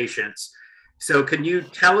your patients. So can you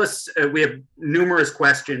tell us, we have numerous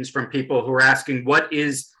questions from people who are asking, what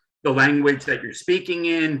is the language that you're speaking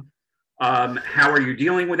in? How are you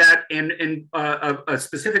dealing with that? And a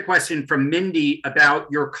specific question from Mindy about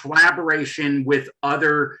your collaboration with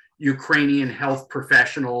other Ukrainian health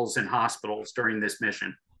professionals and hospitals during this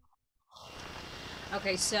mission.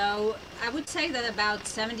 Okay, so I would say that about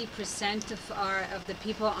 70% of the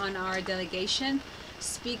people on our delegation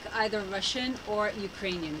speak either Russian or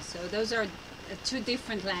Ukrainian. So those are two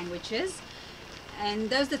different languages. And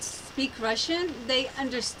those that speak Russian, they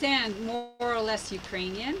understand more or less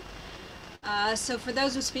Ukrainian. So for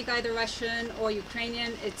those who speak either Russian or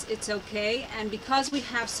Ukrainian, it's okay. And because we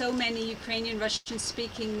have so many Ukrainian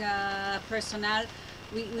Russian-speaking personnel,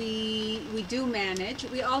 we do manage.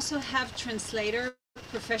 We also have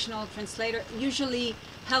professional translator, usually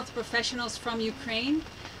health professionals from Ukraine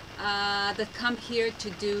that come here to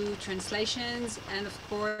do translations. And of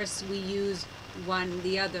course, we use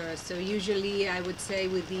the other. So usually I would say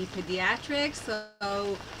with the pediatrics,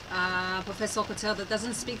 so Professor Kotel that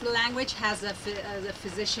doesn't speak the language has a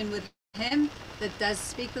physician with him that does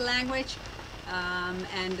speak the language,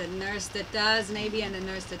 and a nurse that does maybe, and a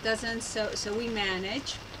nurse that doesn't. So we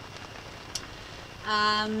manage.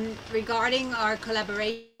 Regarding our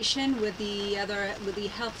collaboration with the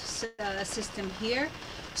health system here,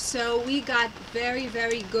 so we got very,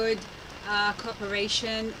 very good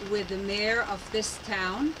cooperation with the mayor of this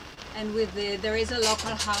town, and there is a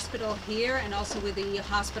local hospital here, and also with the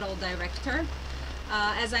hospital director.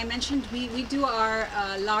 As I mentioned, we do our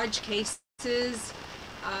large cases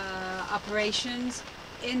operations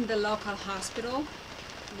in the local hospital,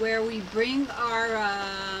 where we bring our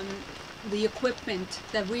the equipment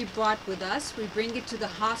that we brought with us. We bring it to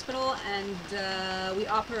the hospital, and we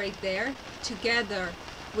operate there together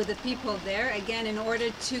with the people there, again, in order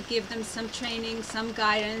to give them some training, some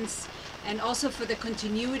guidance, and also for the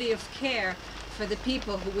continuity of care for the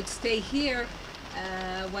people who would stay here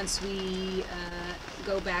once we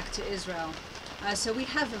go back to Israel. So we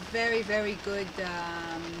have a very, very good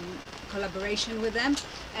collaboration with them,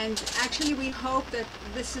 and actually we hope that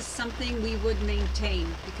this is something we would maintain,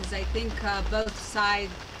 because I think both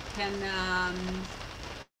sides can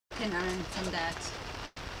earn from that.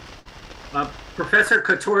 Professor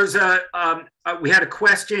Katorza, we had a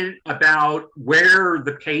question about where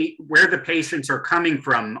the patients are coming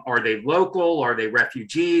from. Are they local? Are they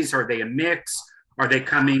refugees? Are they a mix? Are they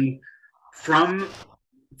coming from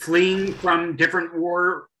fleeing from different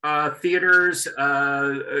war theaters?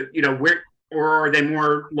 Or are they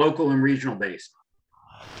more local and regional based?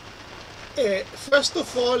 First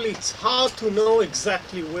of all, it's hard to know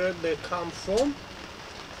exactly where they come from.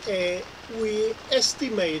 We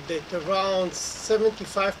estimate that around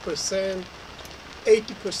 75%,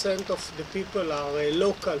 80% of the people are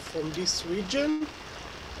local from this region,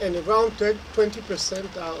 and around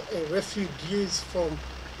 20% are refugees from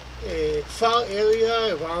a far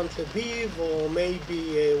area around Lviv, or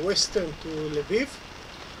maybe western to Lviv.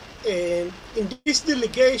 And in this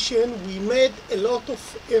delegation, we made a lot of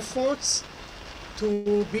efforts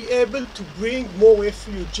to be able to bring more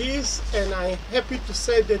refugees, and I'm happy to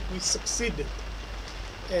say that we succeeded.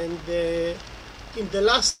 And in the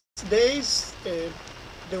last days,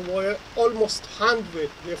 there were almost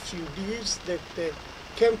 100 refugees that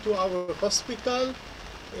came to our hospital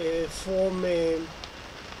from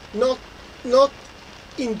not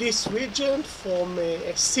in this region, from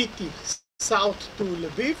a city south to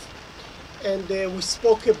Lviv. And we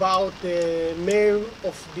spoke about the mayor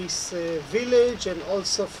of this village, and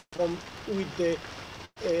also with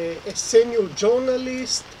a senior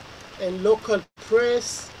journalist and local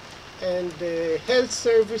press and health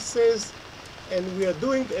services. And we are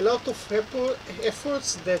doing a lot of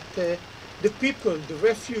efforts that the people, the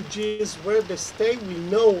refugees, where they stay, will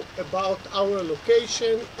know about our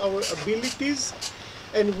location, our abilities.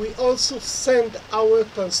 And we also send our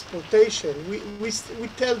transportation. We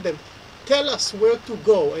tell them, tell us where to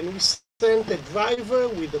go, and we send a driver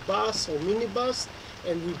with a bus or minibus,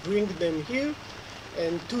 and we bring them here.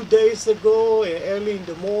 And 2 days ago, early in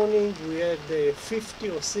the morning, we had 50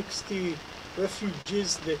 or 60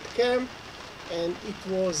 refugees that came, and it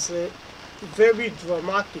was very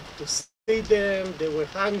dramatic to see them. They were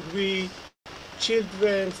hungry,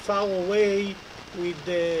 children far away, with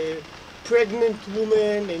pregnant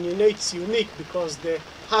women, and it's unique because the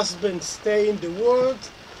husbands stay in the world.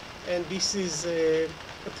 And this is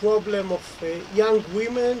a problem of young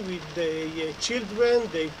women with children.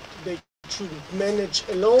 They should manage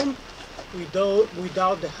alone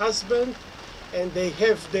without the husband, and they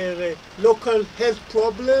have their local health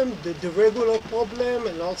problem, the regular problem,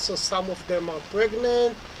 and also some of them are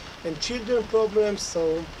pregnant and children problems.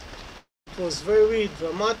 So it was very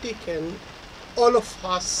dramatic, and all of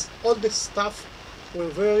us, all the staff, were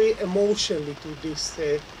very emotionally to this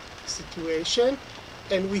situation.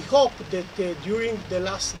 And we hope that during the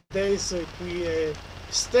last days that we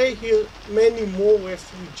stay here, many more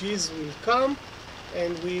refugees will come,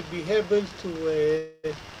 and we'll be able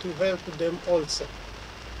to help them also.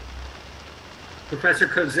 Professor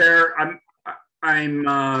Kozer,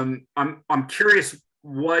 I'm curious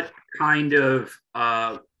what kind of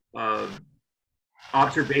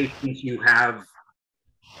observations you have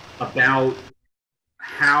about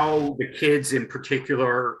how the kids in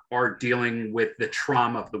particular are dealing with the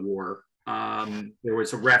trauma of the war. There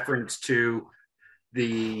was a reference to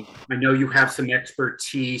I know you have some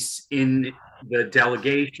expertise in the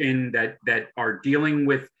delegation that are dealing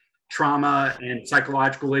with trauma and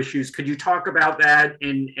psychological issues. Could you talk about that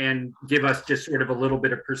and give us just sort of a little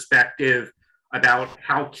bit of perspective about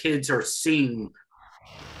how kids are seeing,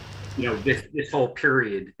 you know, this whole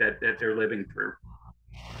period that they're living through?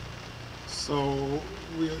 So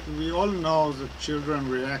we all know that children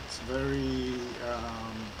react very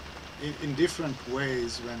in different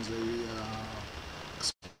ways when they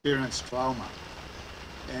experience trauma,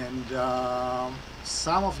 and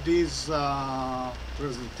some of these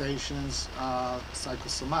presentations are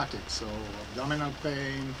psychosomatic, so abdominal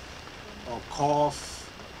pain or cough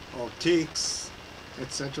or tics,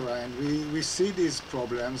 etc. And we see these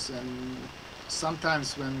problems, and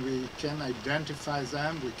sometimes when we can identify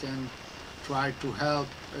them, we can try to help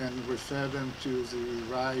and refer them to the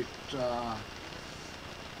right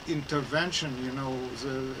intervention. You know,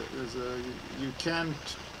 you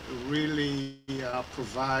can't really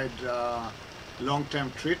provide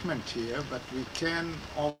long-term treatment here, but we can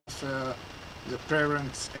offer the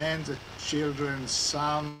parents and the children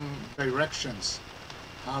some directions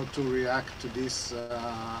how to react to these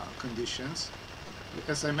conditions.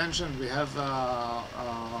 As I mentioned, we have a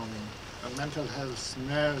mental health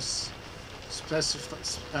nurse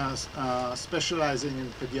specializing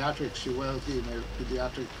in pediatrics. She worked in a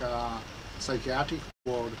pediatric psychiatric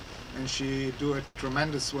ward, and she do a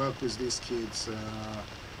tremendous work with these kids,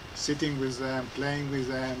 sitting with them, playing with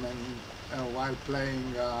them, and while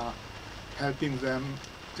playing, helping them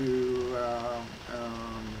to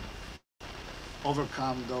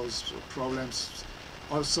overcome those problems.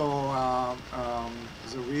 Also,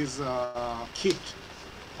 there is a kit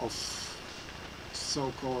of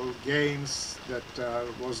so-called games that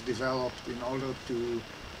was developed in order to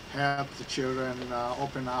help the children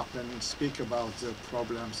open up and speak about their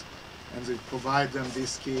problems, and they provide them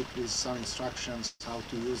this kit with some instructions how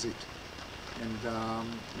to use it. And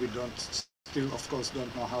we still of course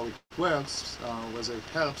don't know how it works, whether it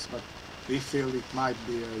helps, but we feel it might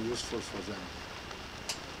be useful for them.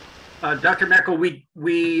 Dr. Meckel,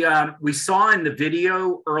 we saw in the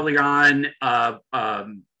video early on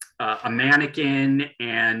a mannequin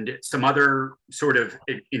and some other sort of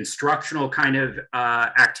instructional kind of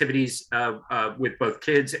activities with both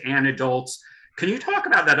kids and adults. Can you talk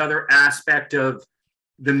about that other aspect of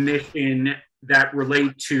the mission that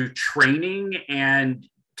relate to training and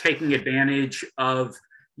taking advantage of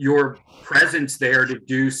your presence there to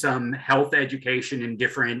do some health education in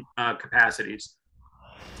different capacities?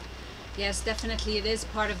 Yes, definitely, it is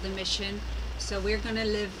part of the mission. So we're going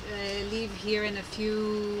to leave here in a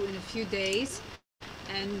few days,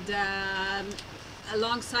 and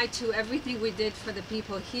alongside to everything we did for the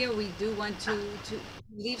people here, we do want to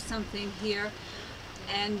leave something here,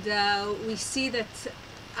 and we see that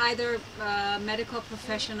either medical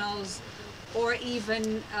professionals or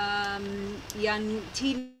even young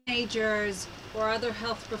teenagers or other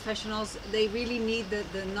health professionals, they really need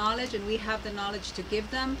the knowledge, and we have the knowledge to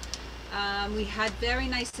give them. We had very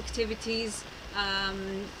nice activities.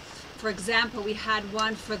 For example, we had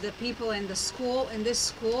one for the people in this school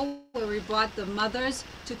where we brought the mothers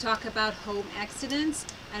to talk about home accidents,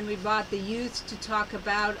 and we brought the youth to talk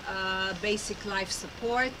about basic life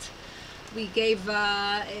support. We gave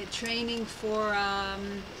training for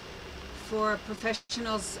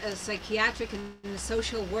professionals, psychiatric and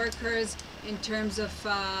social workers, in terms of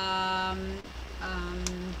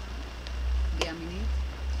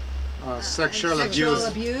sexual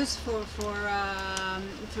abuse for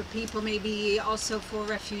people, maybe also for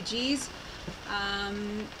refugees.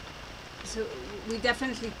 So we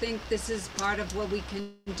definitely think this is part of what we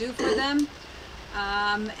can do for them.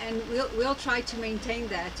 And we'll try to maintain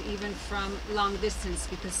that even from long distance,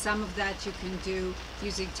 because some of that you can do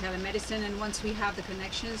using telemedicine, and once we have the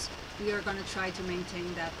connections, we are going to try to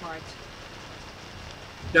maintain that part.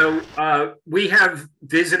 So we have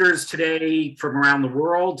visitors today from around the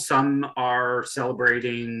world. Some are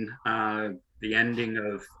celebrating the ending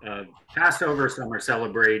of Passover. Some are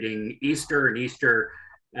celebrating Easter and Easter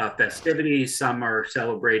festivities. Some are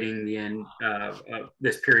celebrating the end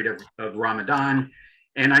this period of Ramadan.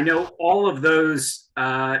 And I know all of those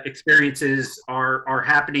experiences are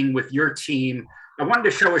happening with your team. I wanted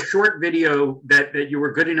to show a short video that you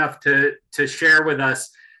were good enough to share with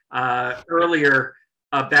us earlier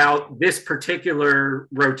about this particular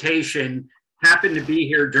rotation. Happened to be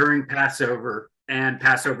here during Passover and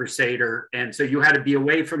Passover Seder. And so you had to be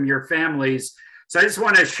away from your families. So I just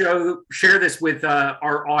want to share this with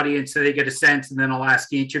our audience so they get a sense, and then I'll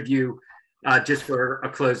ask each of you just for a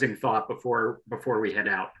closing thought before we head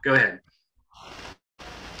out. Go ahead.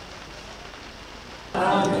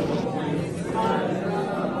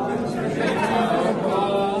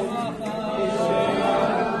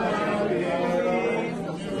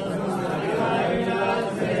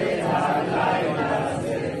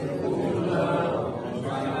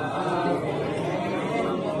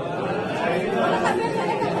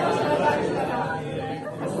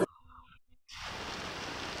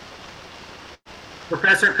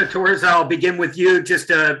 Professor Katorza, I'll begin with you. Just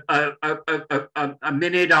a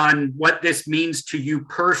minute on what this means to you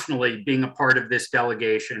personally, being a part of this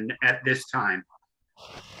delegation at this time.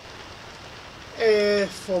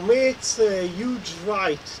 For me, it's a huge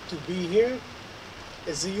right to be here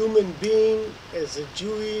as a human being, as a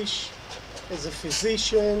Jewish, as a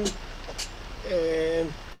physician.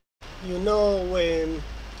 You know,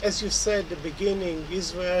 as you said at the beginning,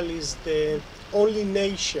 Israel is the only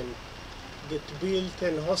nation that built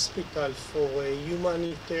an hospital for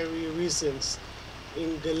humanitarian reasons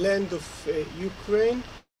in the land of Ukraine,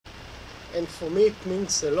 and for me it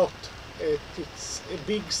means a lot. It's a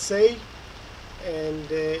big say, and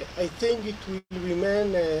I think it will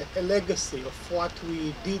remain a legacy of what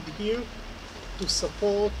we did here to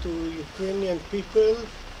support to Ukrainian people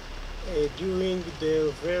during their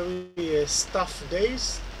very tough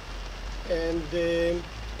days, and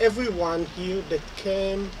everyone here that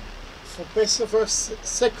came for Passover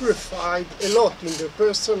sacrificed a lot in their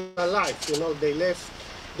personal life. You know, they left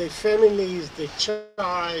their families, their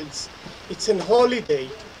childs. It's a holiday,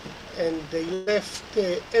 and they left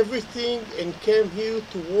everything and came here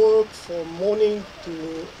to work from morning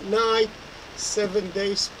to night, 7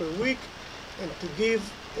 days per week, and to give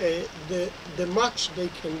the much they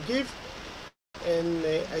can give. And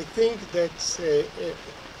I think that's a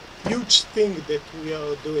huge thing that we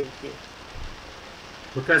are doing here.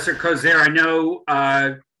 Professor Kozer, I know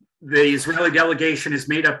the Israeli delegation is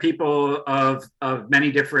made up people of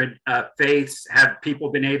many different faiths. Have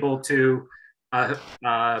people been able to,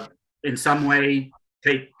 in some way,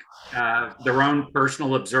 take their own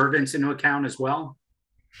personal observance into account as well?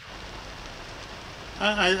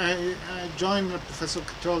 I join Professor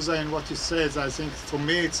Katorza in what he says. I think for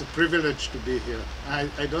me it's a privilege to be here.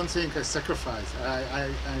 I don't think a sacrifice.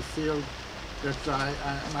 I feel that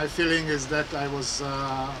my feeling is that I was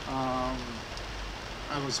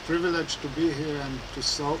privileged to be here and to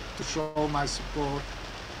show my support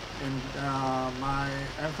and my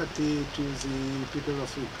empathy to the people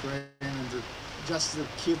of Ukraine and just the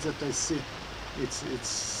kids that I see.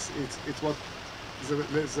 It's what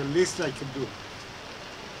the least I can do.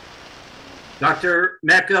 Dr.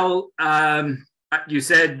 Meckel, you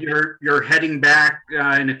said you're heading back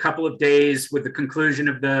in a couple of days with the conclusion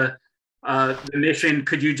of the mission.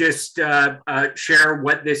 Could you just share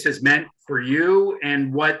what this has meant for you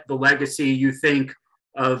and what the legacy you think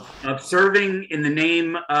of serving in the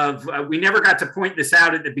name of, we never got to point this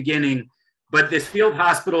out at the beginning, but this field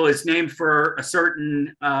hospital is named for a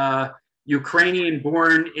certain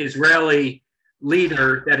Ukrainian-born Israeli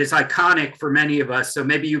leader that is iconic for many of us. So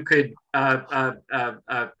maybe you could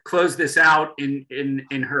close this out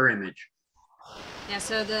in her image. Yeah,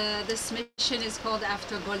 so this mission is called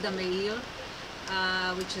after Golda Meir,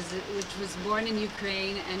 which was born in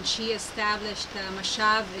Ukraine, and she established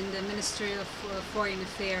Mashav in the Ministry of Foreign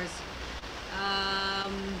Affairs.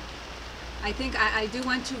 I think I do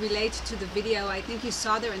want to relate to the video. I think you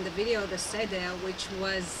saw there in the video the Seder, which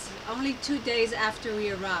was only 2 days after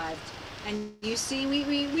we arrived. And you see,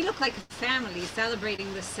 we look like a family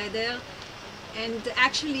celebrating the Seder. And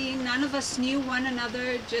actually, none of us knew one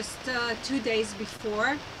another just 2 days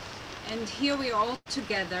before. And here we are all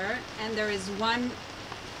together, and there is one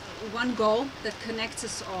goal that connects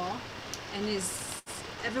us all, and is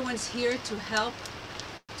everyone's here to help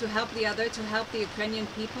the other, to help the Ukrainian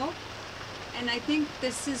people. And I think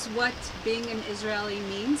this is what being an Israeli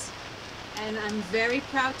means. And I'm very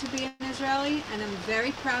proud to be an Israeli, and I'm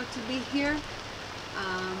very proud to be here.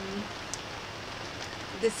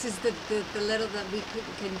 This is the little that we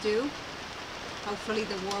can do. Hopefully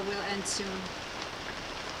the war will end soon.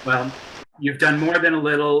 Well, you've done more than a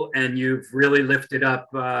little, and you've really lifted up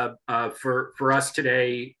for us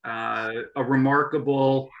today a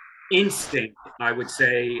remarkable instinct, I would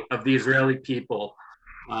say, of the Israeli people.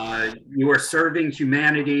 You are serving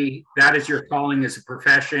humanity. That is your calling as a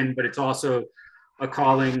profession, but it's also a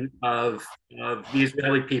calling of the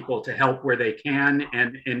Israeli people to help where they can,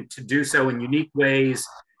 and to do so in unique ways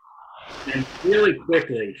and really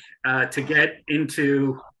quickly, to get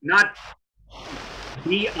into, not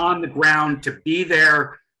be on the ground, to be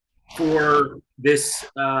there for this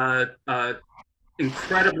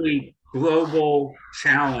incredibly global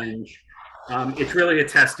challenge. It's really a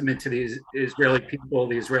testament to the Israeli people,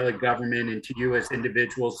 the Israeli government, and to you as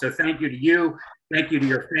individuals. So thank you to you. Thank you to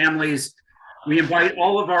your families. We invite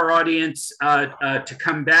all of our audience to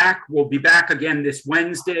come back. We'll be back again this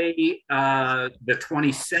Wednesday, the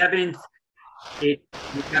 27th. We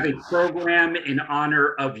have a program in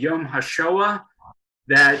honor of Yom HaShoah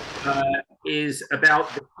that is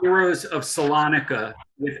about the heroes of Salonika,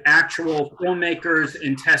 with actual filmmakers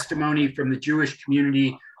and testimony from the Jewish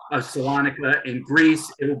community of Salonika in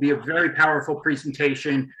Greece. It will be a very powerful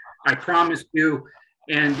presentation, I promise you.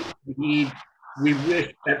 And we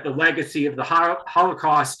wish that the legacy of the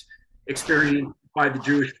Holocaust experience by the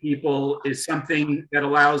Jewish people is something that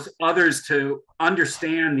allows others to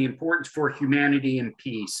understand the importance for humanity and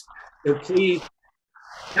peace. So please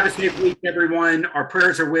have a safe week, everyone. Our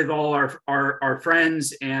prayers are with all our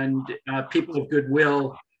friends and people of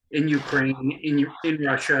goodwill in Ukraine, in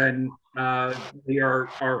Russia, and we are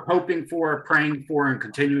hoping for, praying for, and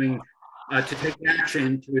continuing to take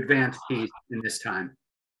action to advance peace in this time.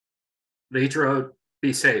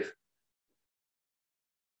 Be safe.